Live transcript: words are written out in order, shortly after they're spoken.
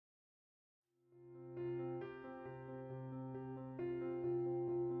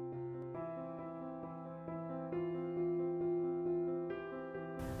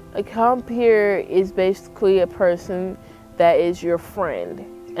A compeer is basically a person that is your friend,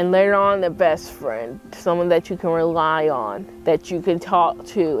 and later on the best friend, someone that you can rely on, that you can talk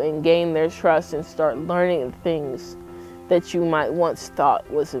to and gain their trust and start learning things that you might once thought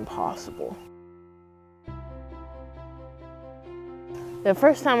was impossible. The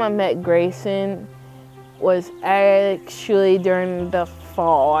first time I met Gracen was actually during the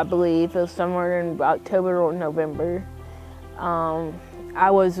fall, I believe. It was somewhere in October or November. I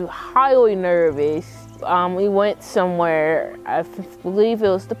was highly nervous. We went somewhere, I believe it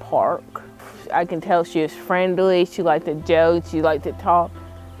was the park. I can tell she was friendly, she liked to joke, she liked to talk,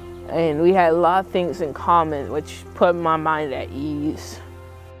 and we had a lot of things in common, which put my mind at ease.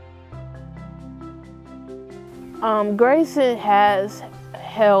 Gracen has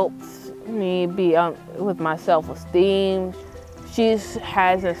helped me be with my self-esteem. She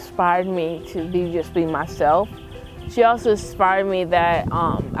has inspired me to just be myself. She also inspired me that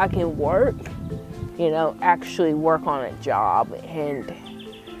I can work, actually work on a job and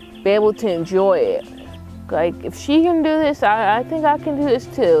be able to enjoy it. Like, if she can do this, I think I can do this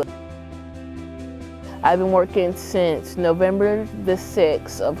too. I've been working since November the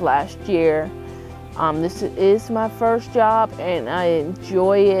 6th of last year. This is my first job and I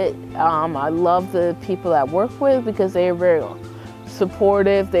enjoy it. I love the people I work with because they are very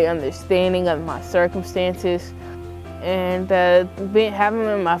supportive, they're understanding of my circumstances. And having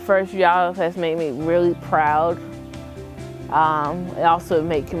them in my first job has made me really proud. It also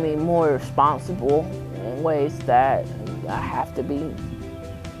making me more responsible in ways that I have to be.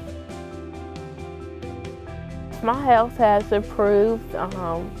 My health has improved.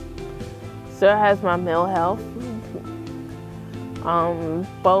 So has my mental health.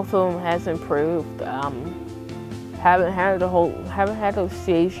 Both of them has improved. Haven't had a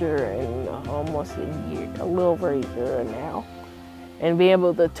seizure in almost a year, a little over a year now. And being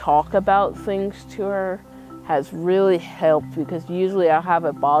able to talk about things to her has really helped, because usually I have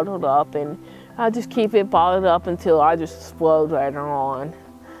it bottled up and I just keep it bottled up until I just explode later on.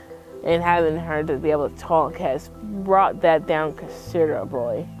 And having her to be able to talk has brought that down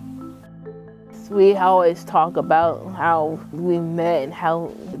considerably. We always talk about how we met and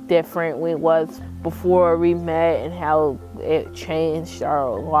how different we was before we met and how it changed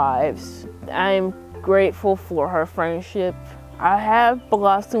our lives. I'm grateful for her friendship. I have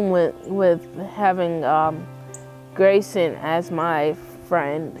blossomed with having Gracen as my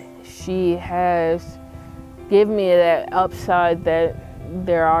friend. She has given me that upside that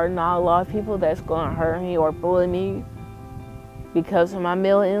there are not a lot of people that's going to hurt me or bully me because of my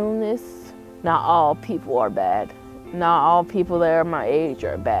mental illness. Not all people are bad. Not all people that are my age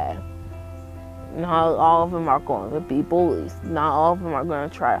are bad. Not all of them are going to be bullies. Not all of them are going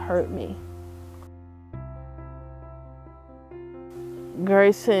to try to hurt me.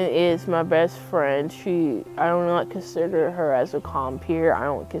 Gracen is my best friend. I don't not consider her as a compeer. I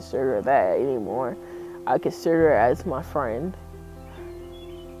don't consider her that anymore. I consider her as my friend.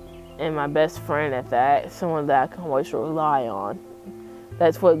 And my best friend at that, someone that I can always rely on.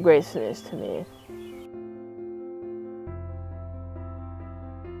 That's what Gracen is to me.